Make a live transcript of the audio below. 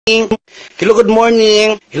Hello, good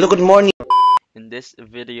morning. Hello, good morning. In this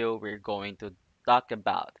video, we're going to talk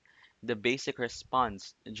about the basic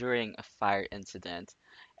response during a fire incident,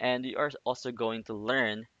 and we are also going to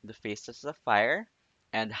learn the phases of fire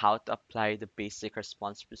and how to apply the basic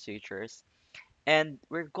response procedures. And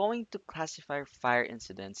we're going to classify fire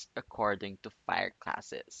incidents according to fire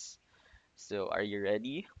classes. So, are you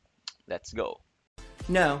ready? Let's go.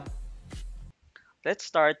 No. Let's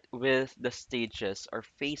start with the stages or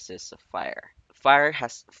phases of fire. Fire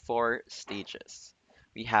has four stages.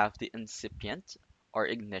 We have the incipient or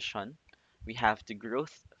ignition, we have the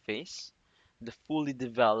growth phase, the fully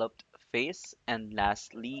developed phase, and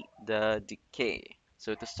lastly, the decay.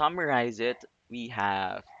 So to summarize it, we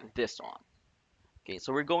have this one. Okay,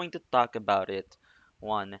 so we're going to talk about it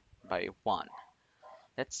one by one.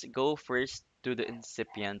 Let's go first to the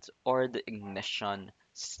incipient or the ignition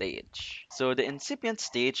stage. So the incipient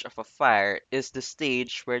stage of a fire is the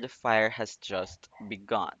stage where the fire has just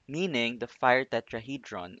begun, meaning the fire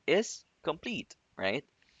tetrahedron is complete, right?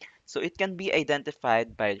 So it can be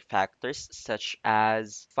identified by factors such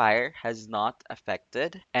as fire has not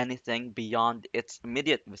affected anything beyond its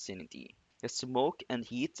immediate vicinity. The smoke and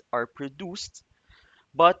heat are produced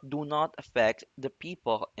but do not affect the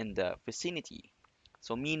people in the vicinity.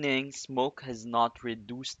 So, meaning smoke has not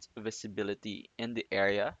reduced visibility in the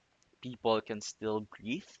area. People can still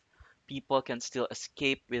breathe. People can still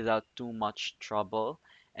escape without too much trouble.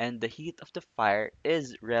 And the heat of the fire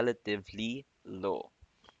is relatively low.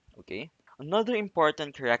 Okay? Another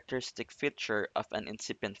important characteristic feature of an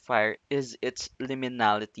incipient fire is its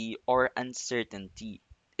liminality or uncertainty.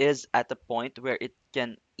 Is at a point where it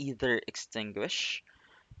can either extinguish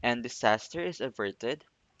and disaster is averted,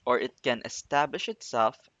 or it can establish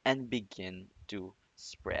itself and begin to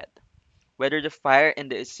spread. Whether the fire in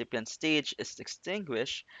the incipient stage is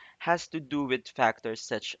extinguished has to do with factors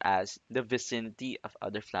such as the vicinity of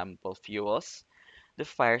other flammable fuels, the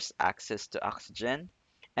fire's access to oxygen,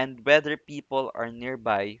 and whether people are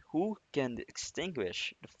nearby who can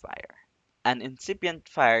extinguish the fire. An incipient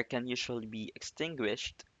fire can usually be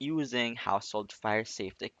extinguished using household fire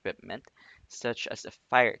safety equipment, such as a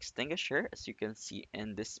fire extinguisher, as you can see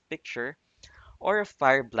in this picture, or a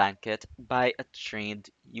fire blanket by a trained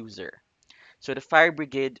user. So the fire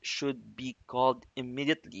brigade should be called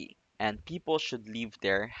immediately and people should leave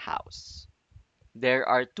their house. There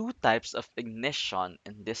are two types of ignition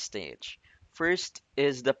in this stage. First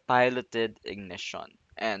is the piloted ignition,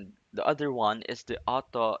 and the other one is the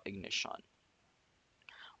auto ignition.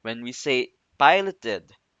 When we say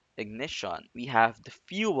piloted ignition, we have the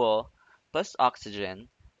fuel plus oxygen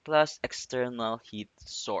plus external heat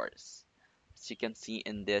source, as you can see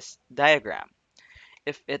in this diagram.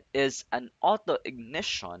 If it is an auto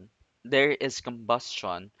ignition, there is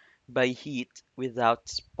combustion by heat without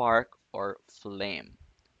spark or flame.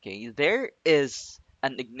 Okay, there is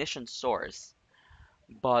an ignition source,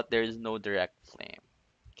 but there is no direct flame.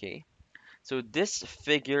 Okay, so this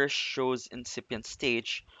figure shows incipient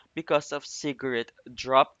stage because of cigarette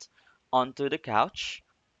dropped onto the couch,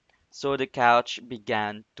 so the couch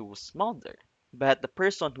began to smolder. But the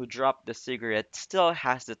person who dropped the cigarette still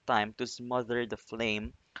has the time to smother the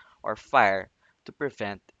flame or fire to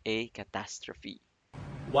prevent a catastrophe.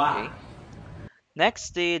 Wow. Okay? Next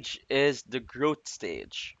stage is the growth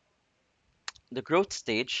stage. The growth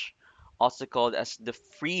stage, also called as the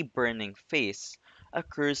free burning phase,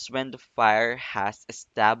 occurs when the fire has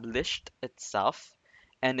established itself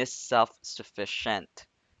and is self-sufficient.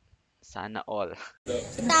 Sana all.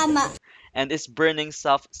 Tama. And is burning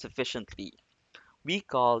self-sufficiently. We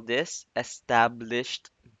call this established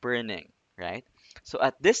burning, right? So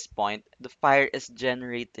at this point, the fire is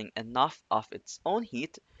generating enough of its own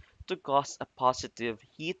heat to cause a positive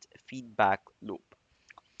heat feedback loop,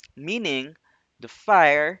 meaning the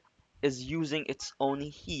fire is using its own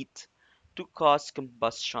heat to cause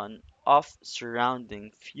combustion of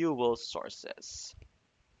surrounding fuel sources.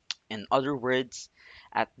 In other words,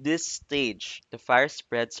 at this stage, the fire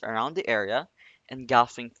spreads around the area,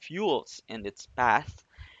 engulfing fuels in its path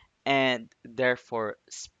and therefore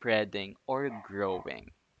spreading or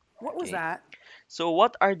growing. What was Okay, that? so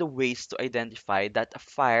what are the ways to identify that a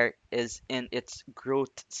fire is in its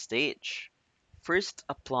growth stage? First,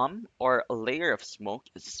 a plum or a layer of smoke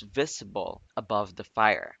is visible above the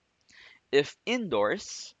fire. If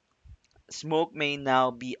indoors, smoke may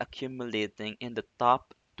now be accumulating in the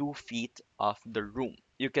top 2 feet of the room.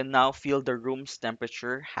 You can now feel the room's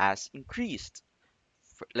temperature has increased.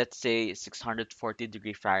 Let's say 640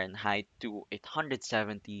 degree Fahrenheit to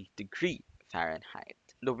 870 degree Fahrenheit.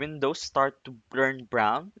 The windows start to burn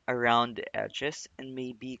brown around the edges and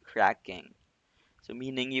may be cracking. So So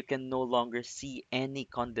meaning you can no longer see any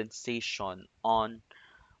condensation on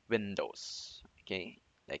windows. Okay,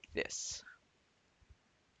 like this.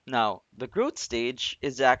 Now, the growth stage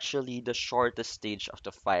is actually the shortest stage of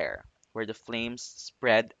the fire, where the flames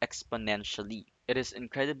spread exponentially. It is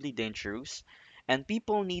incredibly dangerous, and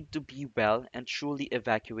people need to be well and truly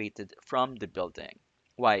evacuated from the building.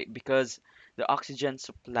 Why? Because the oxygen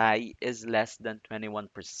supply is less than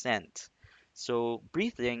 21%, so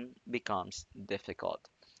breathing becomes difficult.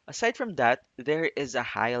 Aside from that, there is a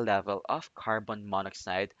high level of carbon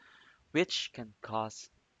monoxide which can cause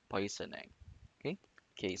poisoning. Okay?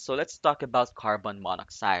 Okay, so let's talk about carbon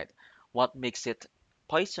monoxide. What makes it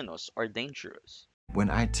poisonous or dangerous? When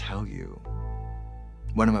I tell you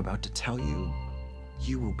what I'm about to tell you,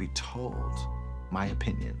 you will be told my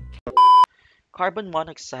opinion. Carbon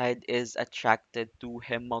monoxide is attracted to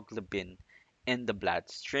hemoglobin in the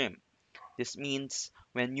bloodstream. This means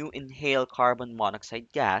when you inhale carbon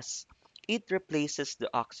monoxide gas, it replaces the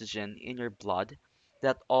oxygen in your blood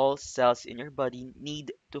that all cells in your body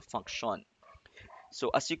need to function. So,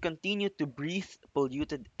 as you continue to breathe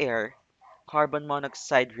polluted air, carbon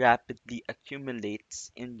monoxide rapidly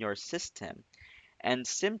accumulates in your system, and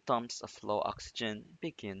symptoms of low oxygen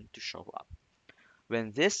begin to show up.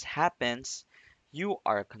 When this happens, you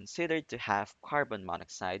are considered to have carbon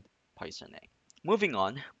monoxide poisoning. Moving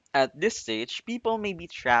on, at this stage, people may be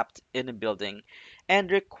trapped in a building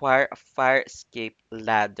and require a fire escape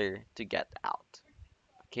ladder to get out.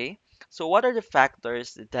 Okay? So, what are the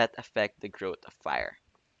factors that affect the growth of fire?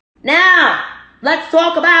 Now, let's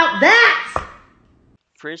talk about that.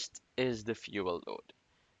 First is the fuel load.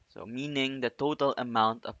 So, meaning the total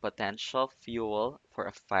amount of potential fuel for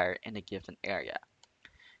a fire in a given area.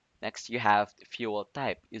 Next, you have the fuel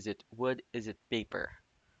type. Is it wood? Is it paper?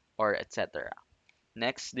 Or etc.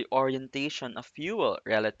 Next, the orientation of fuel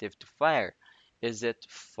relative to fire. Is it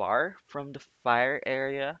far from the fire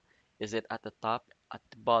area? Is it at the top, at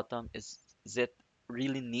the bottom? Is it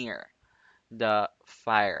really near the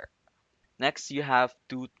fire? Next, you have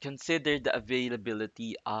to consider the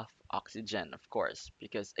availability of oxygen, of course,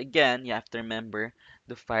 because again, you have to remember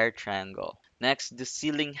the fire triangle. Next, the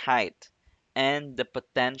ceiling height and the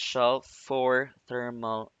potential for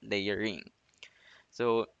thermal layering.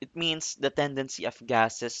 So it means the tendency of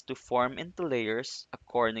gases to form into layers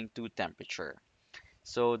according to temperature.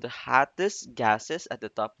 So the hottest gases at the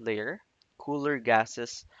top layer, cooler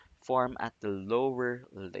gases form at the lower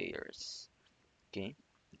layers. Okay.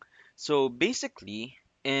 So basically,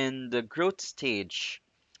 in the growth stage,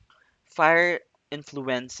 fire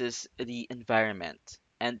influences the environment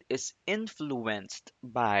and is influenced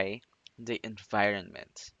by the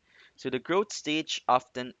environment. So the growth stage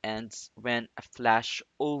often ends when a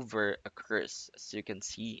flashover occurs, as you can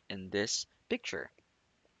see in this picture.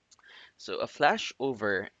 So a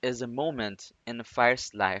flashover is a moment in a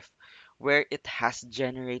fire's life where it has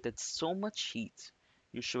generated so much heat,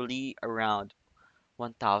 usually around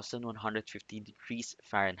 1150 degrees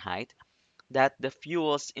Fahrenheit, that the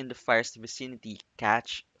fuels in the fire's vicinity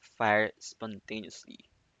catch fire spontaneously.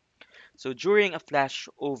 So during a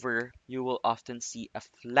flashover, you will often see a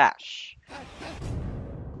flash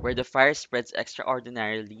where the fire spreads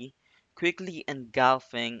extraordinarily, quickly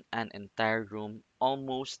engulfing an entire room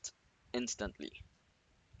almost instantly.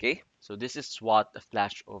 Okay, so this is what a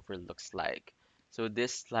flashover looks like. So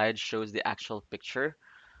this slide shows the actual picture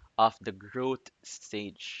of the growth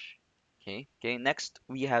stage. Okay, next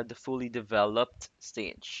we have the fully developed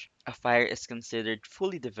stage. A fire is considered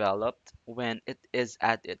fully developed when it is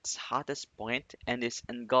at its hottest point and is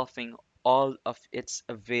engulfing all of its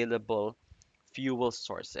available fuel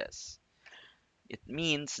sources. It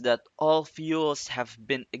means that all fuels have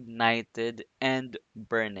been ignited and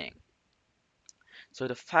burning. So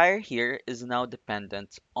the fire here is now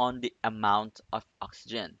dependent on the amount of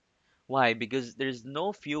oxygen. Why? Because there's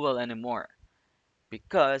no fuel anymore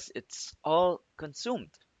because it's all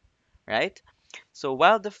consumed, right? So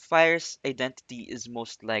while the fire's identity is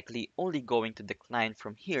most likely only going to decline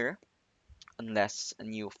from here, unless a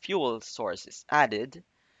new fuel source is added,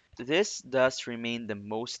 this does remain the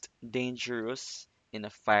most dangerous in a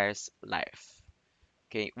fire's life.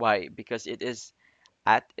 Okay, why? Because it is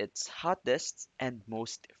at its hottest and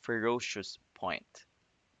most ferocious point.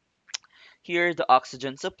 Here, the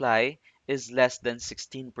oxygen supply is less than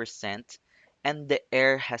 16%, and the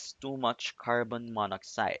air has too much carbon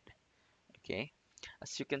monoxide. Okay,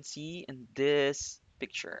 as you can see in this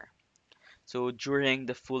picture. So during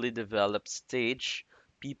the fully developed stage,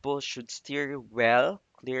 people should steer well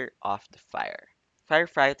clear of the fire.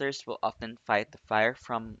 Firefighters will often fight the fire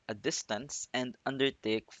from a distance and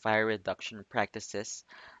undertake fire reduction practices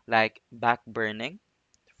like back burning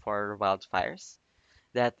for wildfires,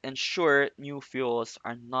 that ensure new fuels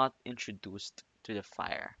are not introduced to the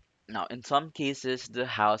fire. Now, in some cases, the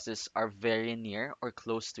houses are very near or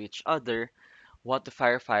close to each other. What the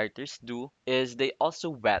firefighters do is they also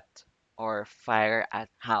wet or fire at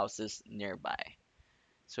houses nearby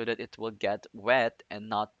so that it will get wet and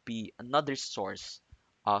not be another source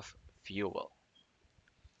of fuel.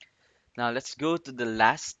 Now let's go to the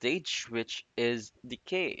last stage, which is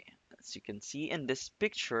decay. As you can see in this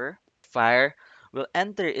picture, fire will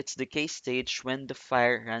enter its decay stage when the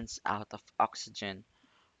fire runs out of oxygen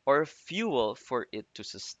or fuel for it to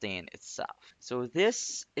sustain itself. So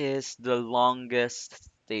this is the longest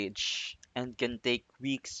stage and can take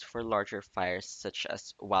weeks for larger fires such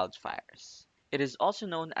as wildfires. It is also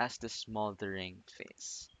known as the smoldering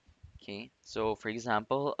phase. Okay, so for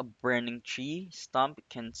example, a burning tree stump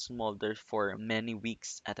can smolder for many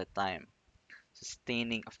weeks at a time,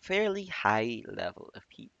 sustaining a fairly high level of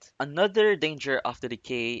heat. Another danger of the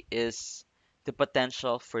decay is the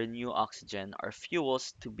potential for new oxygen or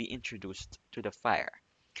fuels to be introduced to the fire.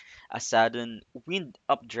 A sudden wind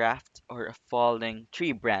updraft or a falling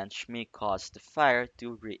tree branch may cause the fire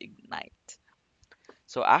to reignite.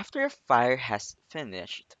 So after a fire has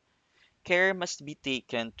finished, care must be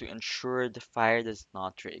taken to ensure the fire does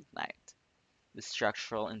not reignite. The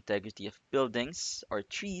structural integrity of buildings or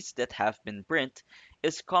trees that have been burnt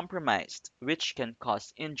is compromised, which can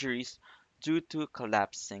cause injuries due to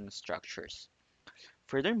collapsing structures.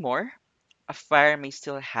 Furthermore, a fire may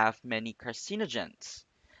still have many carcinogens.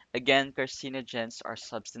 Again, carcinogens are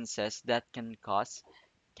substances that can cause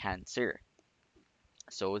cancer.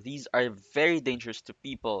 So these are very dangerous to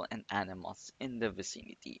people and animals in the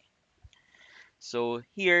vicinity. So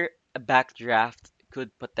here, a backdraft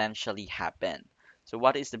could potentially happen. So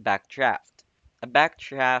what is the backdraft? A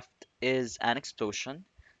backdraft is an explosion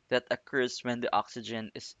that occurs when the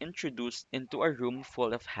oxygen is introduced into a room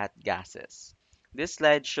full of hot gases. This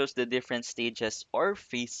slide shows the different stages or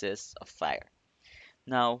phases of fire.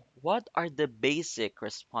 Now, what are the basic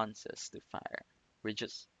responses to fire? We're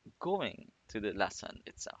just going to the lesson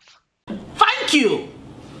itself. Thank you.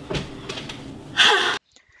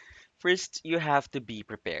 First, you have to be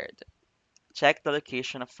prepared. Check the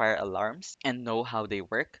location of fire alarms and know how they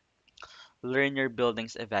work. Learn your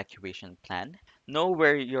building's evacuation plan. Know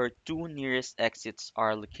where your two nearest exits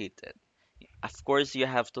are located. Of course, you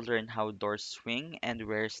have to learn how doors swing and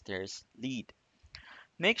where stairs lead.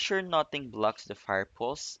 Make sure nothing blocks the fire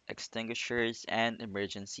poles, extinguishers, and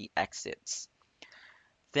emergency exits.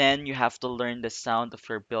 Then you have to learn the sound of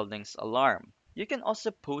your building's alarm. You can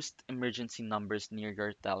also post emergency numbers near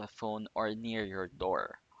your telephone or near your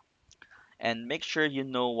door. And make sure you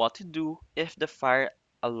know what to do if the fire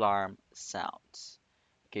alarm sounds.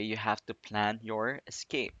 Okay, you have to plan your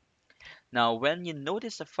escape. Now, when you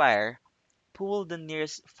notice a fire, pull the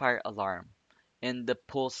nearest fire alarm in the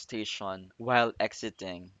pull station while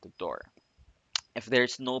exiting the door. If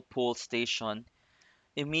there's no pull station,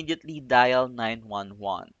 immediately dial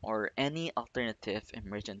 911 or any alternative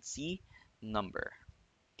emergency number.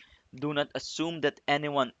 Do not assume that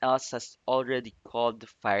anyone else has already called the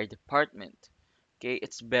fire department. Okay,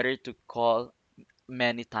 it's better to call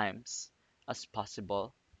many times as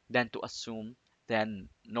possible than to assume then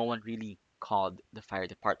no one really called the fire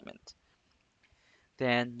department.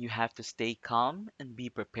 Then you have to stay calm and be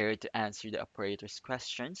prepared to answer the operator's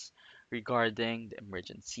questions regarding the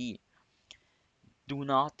emergency. Do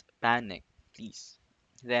not panic, please.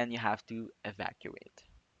 Then you have to evacuate.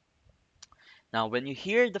 Now, when you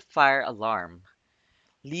hear the fire alarm,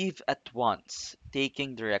 leave at once,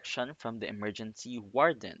 taking direction from the emergency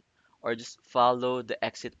warden, or just follow the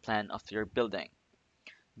exit plan of your building.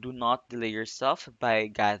 Do not delay yourself by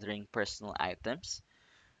gathering personal items.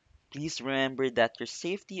 Please remember that your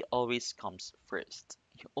safety always comes first.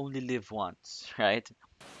 You only live once, right?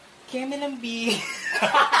 Kemi lang, B.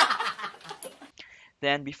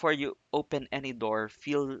 Then, before you open any door,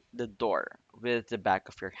 feel the door with the back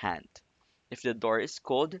of your hand. If the door is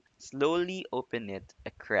cold, slowly open it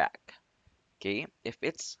a crack. Okay? If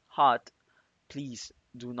it's hot, please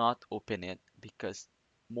do not open it because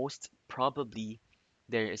most probably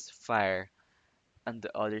there is fire on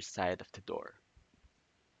the other side of the door.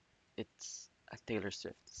 It's a Taylor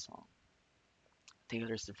Swift song,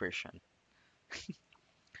 Taylor's version.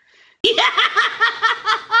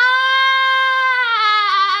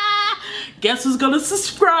 Guess who's gonna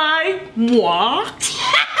subscribe? Moi.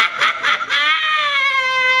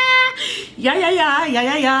 Yeah, yeah, yeah, yeah,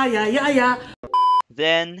 yeah, yeah, yeah, yeah, yeah.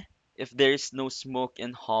 Then, if there's no smoke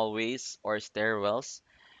in hallways or stairwells,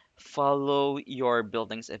 Follow your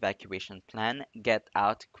building's evacuation plan. Get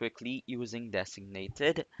out quickly using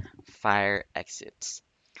designated fire exits.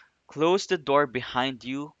 Close the door behind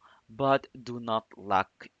you, but do not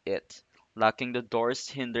lock it. Locking the doors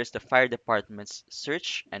hinders the fire department's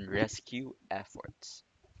search and rescue efforts.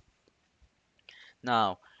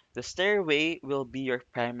 Now, the stairway will be your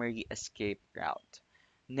primary escape route.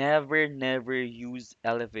 Never, never use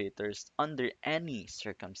elevators under any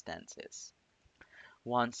circumstances.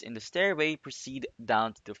 Once in the stairway, proceed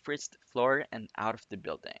down to the first floor and out of the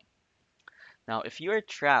building. Now, if you are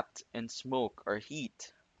trapped in smoke or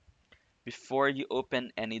heat, before you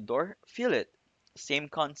open any door, feel it. Same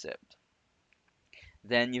concept.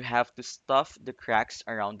 Then you have to stuff the cracks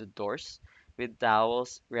around the doors with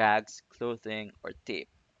towels, rags, clothing, or tape.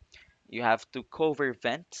 You have to cover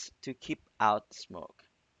vents to keep out smoke.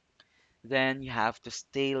 Then you have to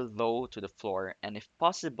stay low to the floor and, if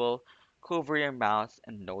possible, cover your mouth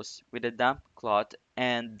and nose with a damp cloth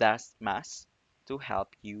and dust mask to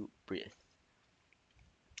help you breathe.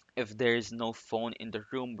 If there is no phone in the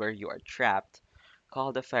room where you are trapped,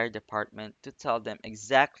 call the fire department to tell them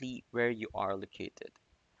exactly where you are located.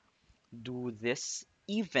 Do this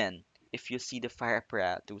even if you see the fire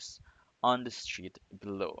apparatus on the street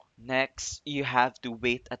below. Next, you have to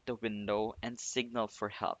wait at the window and signal for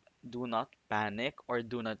help. Do not panic or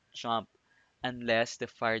do not jump unless the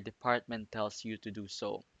fire department tells you to do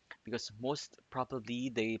so, because most probably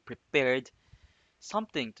they prepared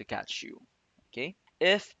something to catch you. Okay?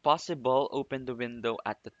 If possible, open the window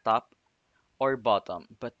at the top or bottom,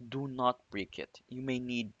 but do not break it. You may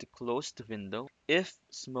need to close the window if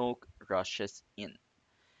smoke rushes in.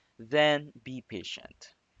 Then be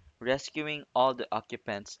patient. Rescuing all the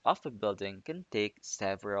occupants of a building can take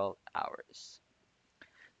several hours.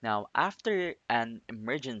 Now, after an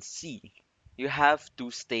emergency, you have to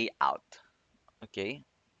stay out, okay?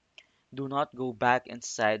 Do not go back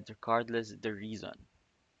inside regardless the reason.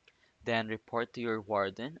 Then report to your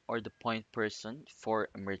warden or the point person for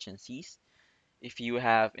emergencies. If you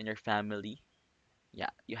have in your family, yeah,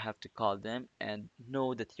 you have to call them and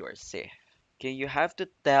know that you are safe. Okay, you have to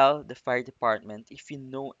tell the fire department if you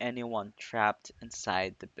know anyone trapped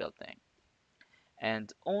inside the building.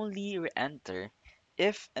 And only re-enter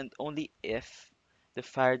if and only if the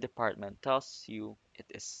fire department tells you it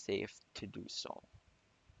is safe to do so.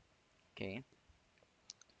 Okay?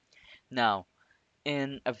 Now,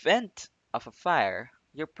 in event of a fire,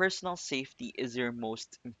 your personal safety is your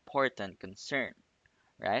most important concern,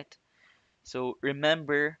 right? So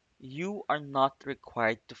remember, you are not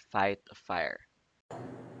required to fight a fire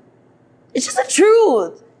It's just the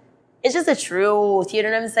truth. It's just the truth. You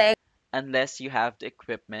know what I'm saying? unless you have the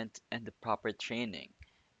equipment and the proper training.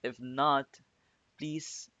 If not,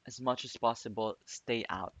 please, as much as possible, stay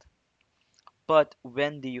out. But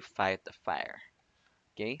when do you fight a fire?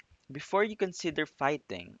 Okay? Before you consider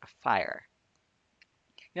fighting a fire,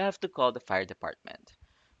 you have to call the fire department.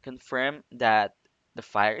 Confirm that the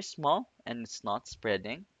fire is small and it's not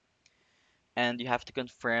spreading, and you have to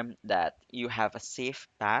confirm that you have a safe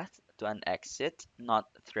path to an exit, not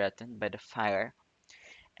threatened by the fire,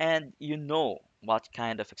 and you know what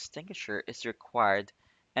kind of extinguisher is required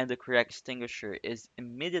and the correct extinguisher is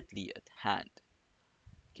immediately at hand.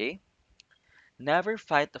 Okay? Never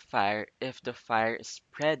fight a fire if the fire is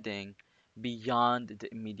spreading beyond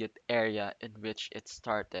the immediate area in which it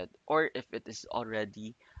started or if it is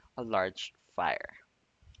already a large fire.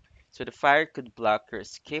 So the fire could block your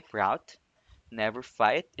escape route. Never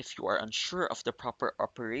fight if you are unsure of the proper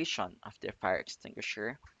operation of the fire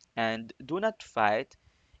extinguisher. And do not fight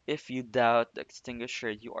if you doubt the extinguisher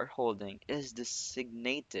you are holding is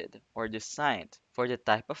designated or designed for the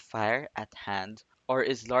type of fire at hand or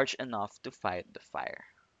is large enough to fight the fire.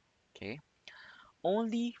 Okay?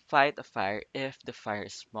 Only fight a fire if the fire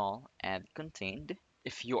is small and contained,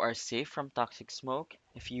 if you are safe from toxic smoke,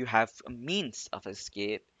 if you have a means of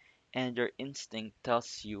escape, and your instinct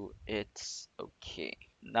tells you it's okay.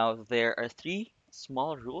 Now, there are three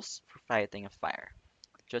small rules for fighting a fire.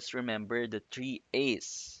 Just remember the three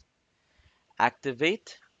A's.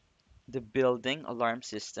 Activate the building alarm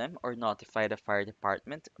system or notify the fire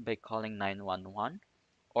department by calling 911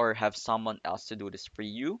 or have someone else to do this for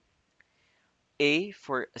you. A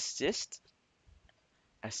for assist.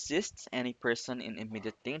 Assists any person in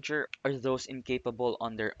immediate danger or those incapable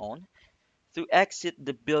on their own to exit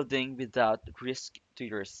the building without risk to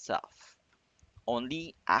yourself.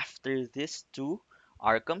 Only after these two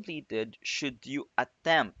are completed should you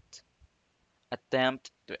attempt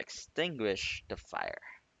to extinguish the fire.